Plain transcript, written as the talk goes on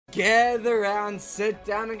Gather around, sit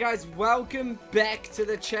down, and guys, welcome back to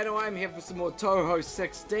the channel. I'm here for some more Touhou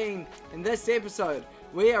 16. In this episode,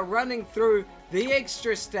 we are running through the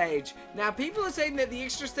extra stage. Now, people are saying that the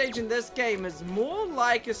extra stage in this game is more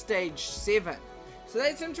like a stage 7. So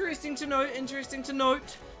that's interesting to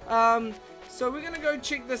note, so we're gonna go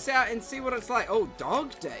check this out and see what it's like. Oh,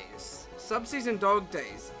 dog days. Subseason dog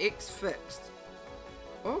days. X fixed.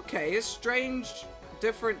 Okay, a strange,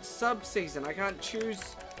 different subseason. I can't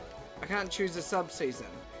choose a subseason.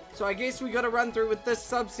 So I guess we gotta run through with this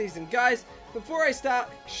subseason. Guys, before I start,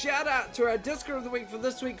 shout out to our Discord of the week for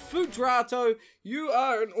this week, Futrato. You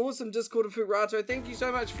are an awesome Discord of Futrato. Thank you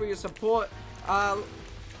so much for your support.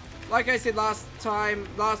 Like I said last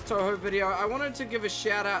Touhou video, I wanted to give a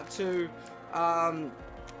shout out to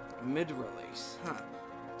mid-release,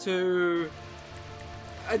 to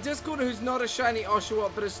a Discord who's not a shiny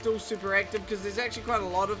Oshawott but is still super active, because there's actually quite a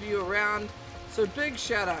lot of you around. So big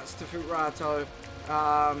shout outs to Futrato.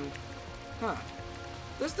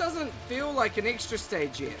 This doesn't feel like an extra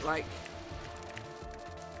stage yet. Like,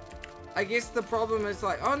 I guess the problem is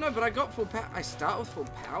like, oh no, but I got full power. I start with full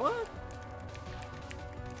power?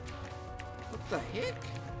 What the heck?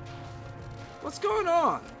 What's going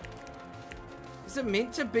on? Is it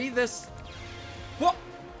meant to be this? What?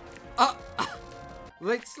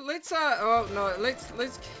 Let's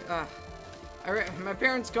my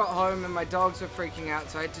parents got home and my dogs were freaking out,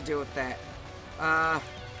 so I had to deal with that.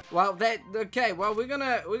 Okay, well, we're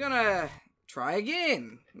gonna try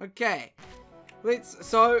again. Okay.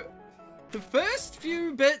 So the first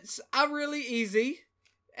few bits are really easy,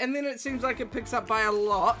 and then it seems like it picks up by a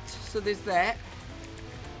lot, so there's that.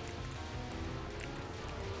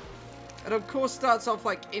 It of course starts off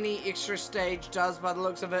like any extra stage does by the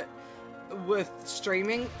looks of it with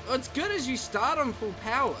streaming. It's good as you start on full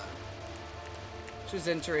power, which is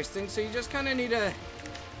interesting. So you just kind of need to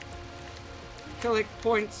collect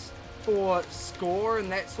points for score and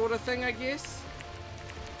that sort of thing, I guess.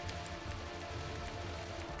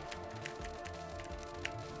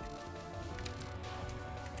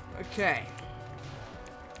 Okay.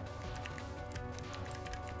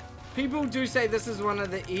 People do say this is one of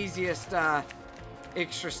the easiest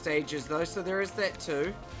extra stages though, so there is that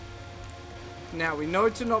too. Now, we know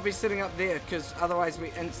to not be sitting up there, because otherwise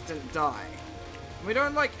we instant die. We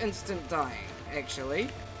don't like instant dying, actually.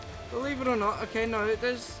 Believe it or not. Okay, no, it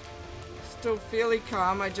is still fairly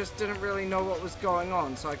calm. I just didn't really know what was going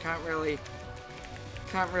on, so I can't really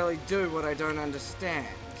do what I don't understand.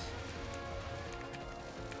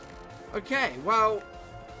 Okay, well...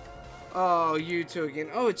 Oh, you two again.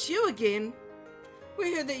 Oh, it's you again?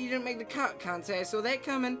 We heard that you didn't make the cut, can't say I saw that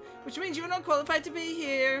coming, which means you're not qualified to be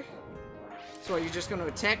here. So are you just going to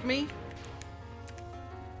attack me?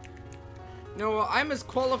 No, well, I'm as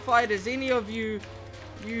qualified as any of you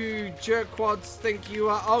jerkwads think you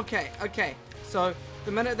are. Okay, okay. So,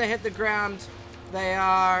 the minute they hit the ground, they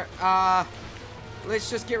are,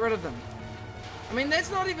 let's just get rid of them. I mean,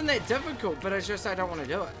 that's not even that difficult, but it's just I don't want to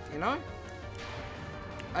do it, you know?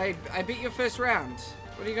 I beat your first round.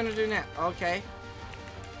 What are you going to do now? Okay.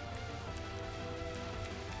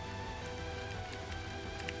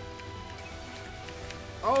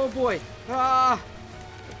 Oh boy.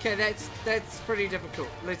 Okay, that's pretty difficult.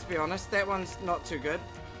 Let's be honest. That one's not too good.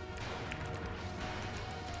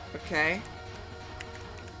 Okay.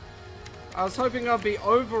 I was hoping I'd be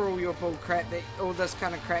over all your bull crap, all this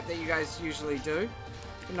kind of crap that you guys usually do.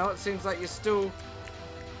 But no, it seems like you're still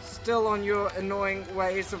on your annoying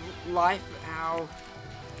ways of life. Ow.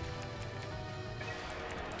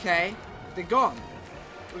 Okay, they're gone.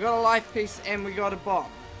 We got a life piece and we got a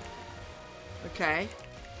bomb. Okay.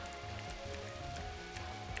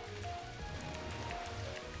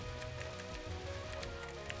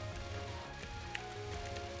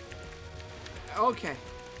 Okay.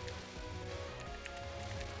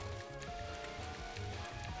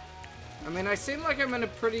 I mean, I seem like I'm in a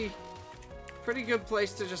pretty good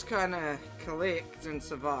place to just kind of collect and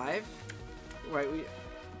survive. Wait, we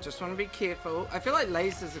just want to be careful. I feel like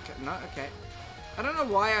lasers are no, okay. I don't know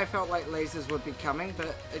why I felt like lasers would be coming,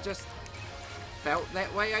 but it just felt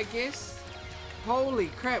that way, I guess. Holy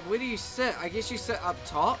crap, where do you sit? I guess you sit up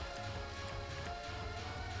top.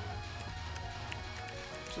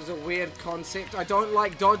 Which is a weird concept. I don't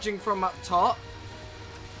like dodging from up top.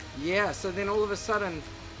 Yeah, so then all of a sudden,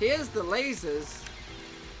 here's the lasers.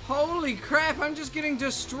 Holy crap, I'm just getting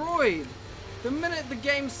destroyed. The minute the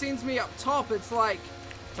game sends me up top, it's like,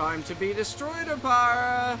 time to be destroyed,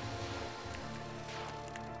 Oparer.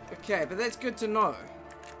 Okay, but that's good to know.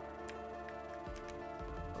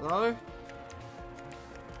 Hello?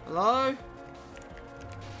 Hello?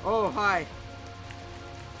 Oh, hi.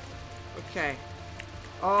 Okay.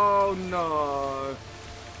 Oh no.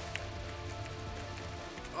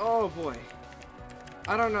 Oh boy.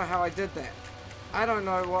 I don't know how I did that. I don't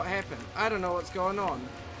know what happened. I don't know what's going on.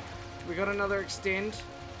 We got another extend,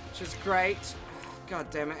 which is great. God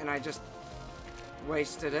damn it, and I just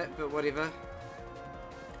wasted it, but whatever.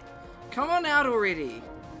 Come on out already.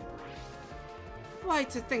 Why,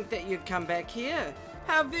 to think that you'd come back here.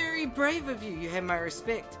 How very brave of you. You have my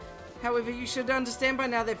respect. However, you should understand by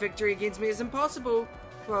now that victory against me is impossible.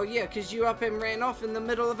 Well, yeah, because you up and ran off in the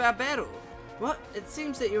middle of our battle. What? It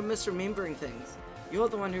seems that you're misremembering things. You're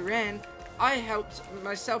the one who ran. I helped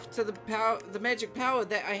myself to the magic power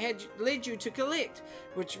that I had led you to collect,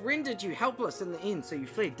 which rendered you helpless in the end, so you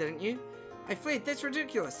fled, didn't you? I fled? That's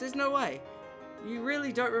ridiculous. There's no way. You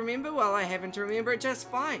really don't remember? Well, I happen to remember it just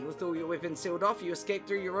fine. With all your weapons sealed off, you escaped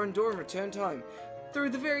through your own door and returned home. Through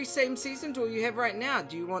the very same season door you have right now.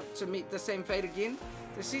 Do you want to meet the same fate again?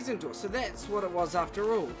 The season door. So that's what it was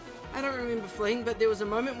after all. I don't remember fleeing, but there was a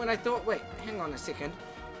moment when I thought, wait, hang on a second.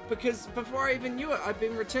 Because before I even knew it, I'd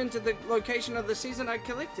been returned to the location of the season I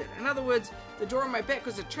collected. In other words, the door on my back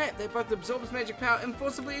was a trap that both absorbs magic power and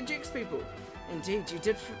forcibly ejects people. Indeed, you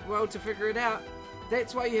did well to figure it out.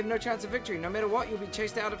 That's why you have no chance of victory. No matter what, you'll be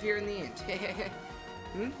chased out of here in the end.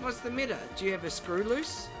 What's the matter? Do you have a screw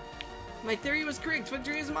loose? My theory was correct.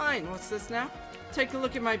 Victory is mine. What's this now? Take a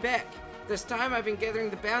look at my back. This time I've been gathering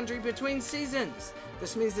the boundary between seasons.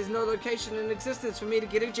 This means there's no location in existence for me to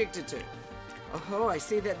get ejected to. Oh, I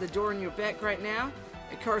see that the door in your back right now,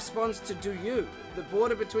 it corresponds to Do You, the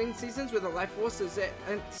border between seasons where the life force is at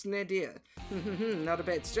its nadir. Not a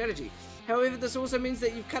bad strategy. However, this also means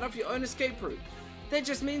that you've cut off your own escape route. That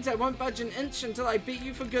just means I won't budge an inch until I beat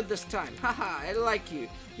you for good this time. Haha, I like you.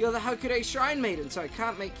 You're the Hakure Shrine Maiden, so I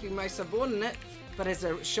can't make you my subordinate. But as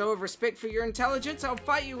a show of respect for your intelligence, I'll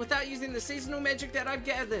fight you without using the seasonal magic that I've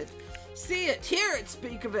gathered. See it, hear it,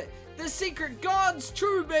 speak of it. The secret God's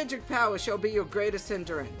true magic power shall be your greatest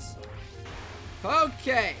hindrance.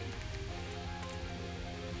 Okay.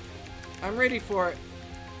 I'm ready for it.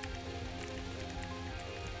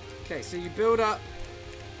 Okay, so you build up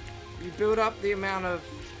the amount of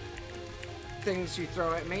things you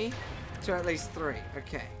throw at me to at least 3.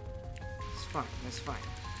 Okay. It's fine, that's fine.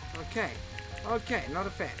 Okay. Okay, not a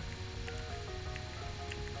fan.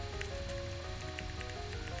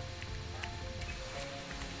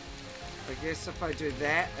 I guess if I do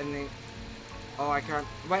that and then... Oh, I can't...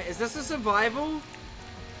 Wait, is this a survival?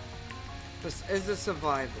 This is a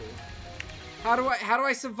survival. How do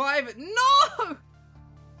I survive it? No!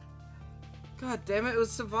 God damn it, it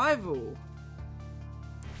was survival.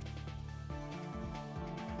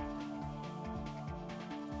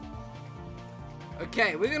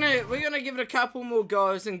 Okay, we're gonna give it a couple more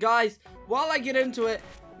goes, and guys, while I get into it,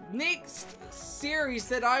 next series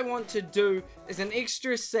that I want to do is an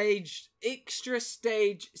extra stage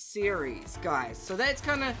series, guys. So that's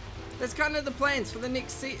kind of the plans for the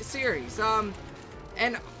next series.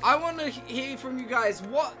 And I want to hear from you guys,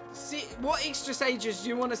 what extra stages do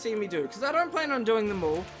you want to see me do? Because I don't plan on doing them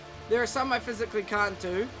all. There are some I physically can't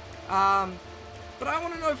do. But I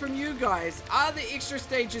want to know from you guys, are there extra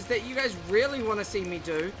stages that you guys really want to see me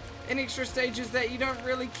do, and extra stages that you don't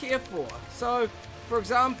really care for? So, for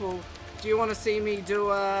example, do you want to see me do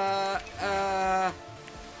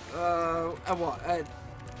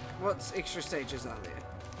what's extra stages are there?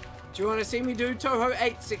 Do you want to see me do Touhou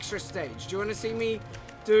 8's extra stage? Do you want to see me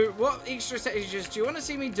do, what extra stages do you want to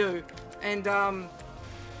see me do? And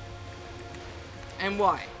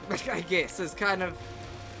why? I guess is kind of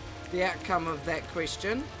the outcome of that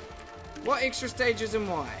question. What extra stages and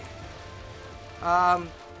why?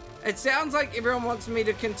 It sounds like everyone wants me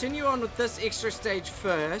to continue on with this extra stage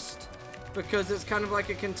first, because it's kind of like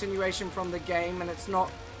a continuation from the game and it's not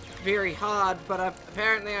very hard, but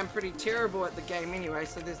apparently I'm pretty terrible at the game anyway,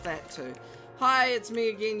 so there's that too. Hi, it's me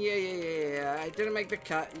again. Yeah, I didn't make the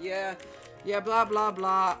cut. Yeah, blah blah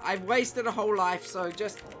blah. I've wasted a whole life, so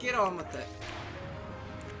just get on with it.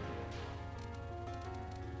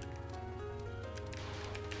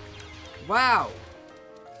 Wow!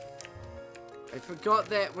 I forgot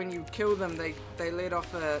that when you kill them, they let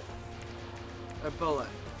off a bullet.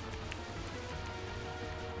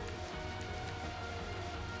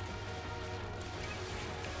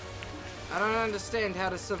 I don't understand how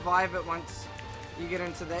to survive it once you get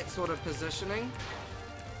into that sort of positioning.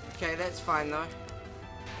 Okay, that's fine though.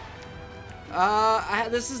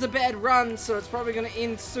 This is a bad run, so it's probably going to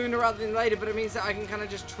end sooner rather than later, but it means that I can kind of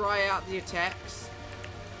just try out the attacks.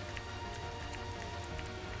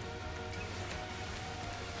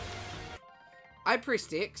 I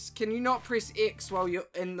pressed X. Can you not press X while you're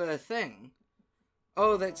in the thing?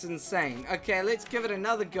 Oh, that's insane. Okay, let's give it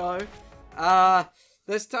another go.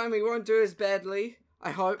 This time we won't do as badly, I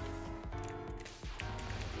hope.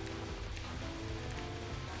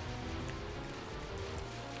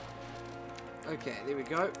 Okay, there we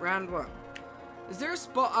go. Round 1. Is there a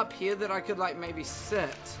spot up here that I could, like, maybe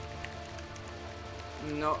sit?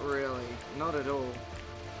 Not really. Not at all.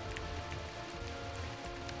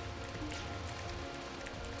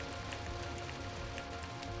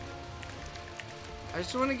 I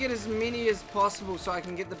just want to get as many as possible so I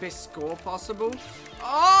can get the best score possible.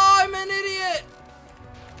 Oh, I'm an idiot!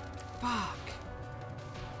 Fuck.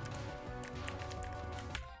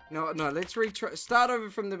 No, let's retry. Start over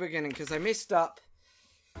from the beginning because I messed up.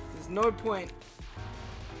 There's no point.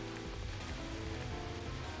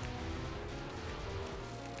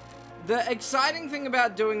 The exciting thing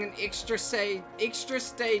about doing an extra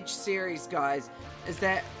stage series, guys, is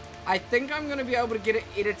that I think I'm going to be able to get it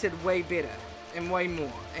edited way better. And way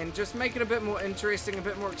more, and just make it a bit more interesting, a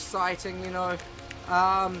bit more exciting, you know.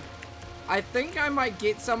 I think I might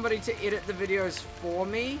get somebody to edit the videos for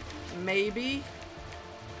me, maybe.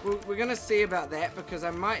 We're gonna see about that, because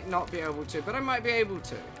I might not be able to, but I might be able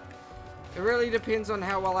to. It really depends on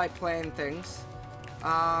how well I plan things.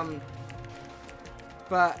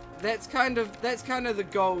 But that's kind of the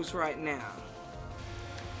goals right now.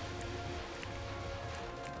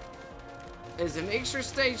 Is an extra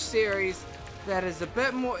stage series that is a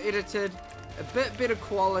bit more edited, a bit better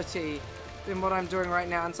quality than what I'm doing right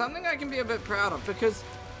now, and something I can be a bit proud of, because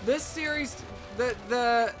this series,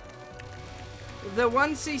 the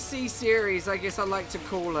 1cc series, I guess I like to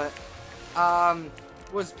call it,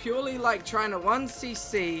 was purely like trying to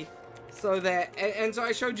 1cc so that, and so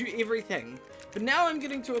I showed you everything, but now I'm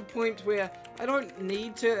getting to a point where I don't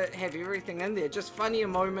need to have everything in there, just funnier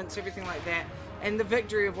moments, everything like that, and the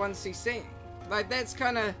victory of 1cc. Like, that's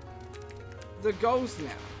kind of the goals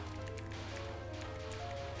now.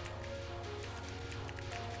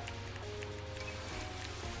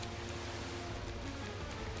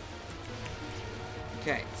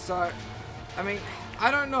 Okay, so, I mean,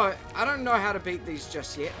 I don't know how to beat these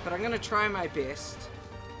just yet, but I'm gonna try my best.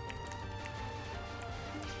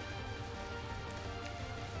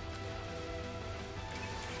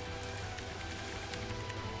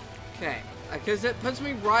 Okay, because it puts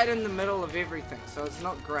me right in the middle of everything, so it's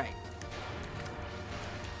not great.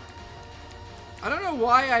 I don't know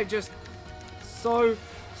why I just so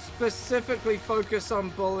specifically focus on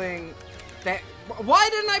bullying that. Why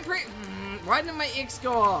didn't my X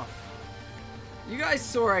go off? You guys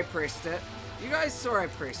saw I pressed it.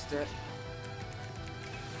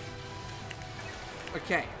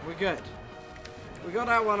 Okay, we're good. We got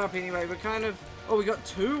our 1-up anyway. We're kind of... Oh, we got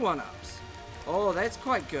 2 1-ups. Oh, that's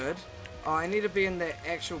quite good. Oh, I need to be in the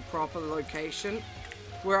actual proper location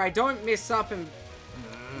where I don't mess up and...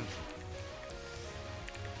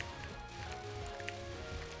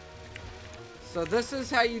 So this is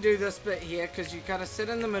how you do this bit here, because you kind of sit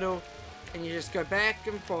in the middle and you just go back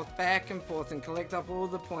and forth and collect up all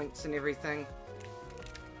the points and everything.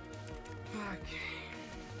 Okay.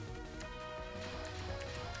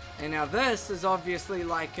 And now this is obviously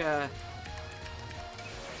like a...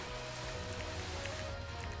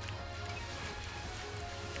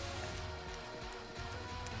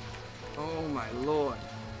 Oh my lord.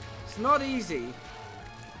 It's not easy.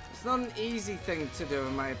 It's not an easy thing to do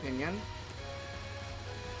in my opinion.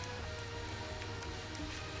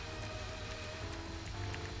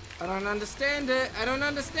 I don't understand it. I don't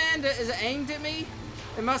understand it. Is it aimed at me?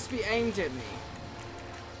 It must be aimed at me.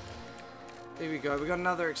 There we go. We got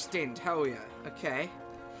another extend. Hell yeah. Okay.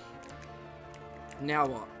 Now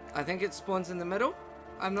what? I think it spawns in the middle?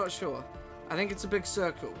 I'm not sure. I think it's a big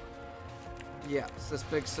circle. Yeah, it's this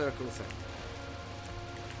big circle thing.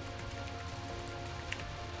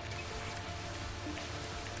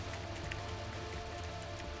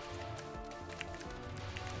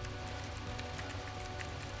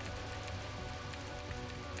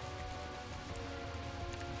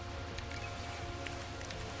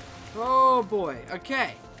 Oh boy,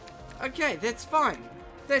 okay. Okay, that's fine.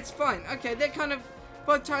 That's fine. Okay, that kind of...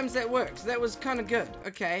 Both times that works. That was kind of good.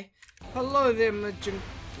 Okay. Hello there,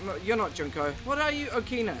 you're not Junko. What are you?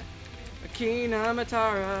 Okina. Okina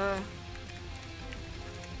Matara.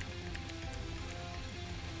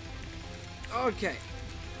 Okay.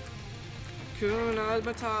 Akuna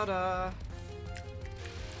Matata.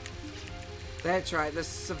 That's right, the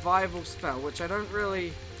survival spell, which I don't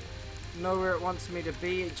really know where it wants me to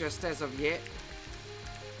be just as of yet.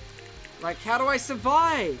 Like, how do I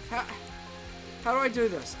survive? How do I do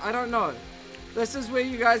this? I don't know. This is where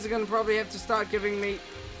you guys are going to probably have to start giving me...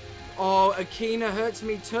 Oh, Akina hurts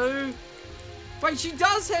me too? Wait, she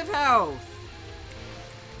does have health!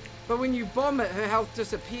 But when you bomb it, her health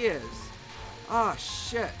disappears. Ah,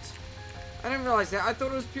 shit. I didn't realize that. I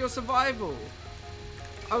thought it was pure survival.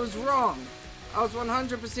 I was wrong. I was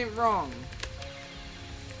 100% wrong.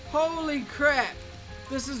 Holy crap.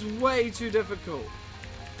 This is way too difficult.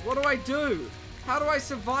 What do I do? How do I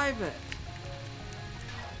survive it?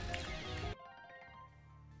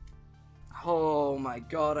 Oh my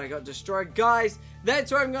god, I got destroyed. Guys,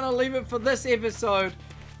 that's where I'm gonna leave it for this episode.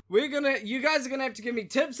 You guys are gonna have to give me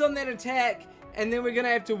tips on that attack, and then we're gonna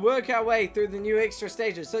have to work our way through the new extra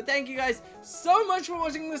stages. So thank you guys so much for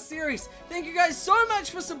watching this series. Thank you guys so much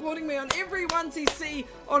for supporting me on every 1cc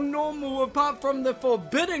on normal, apart from the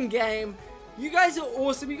forbidden game. You guys are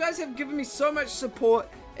awesome. You guys have given me so much support.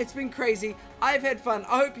 It's been crazy. I've had fun.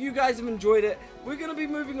 I hope you guys have enjoyed it. We're going to be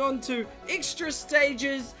moving on to extra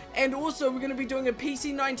stages, and also we're going to be doing a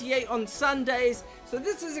PC98 on Sundays. So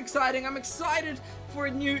this is exciting. I'm excited for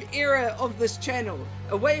a new era of this channel,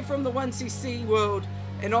 away from the 1cc world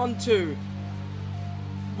and on to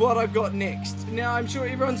what I've got next. Now, I'm sure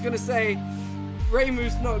everyone's going to say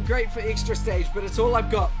Reimu's not great for extra stage, but it's all I've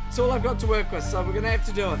got. It's all I've got to work with, so we're going to have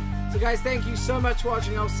to do it. So guys, thank you so much for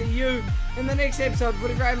watching. I'll see you in the next episode.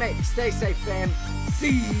 Whatever I make, stay safe, fam.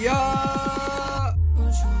 See ya!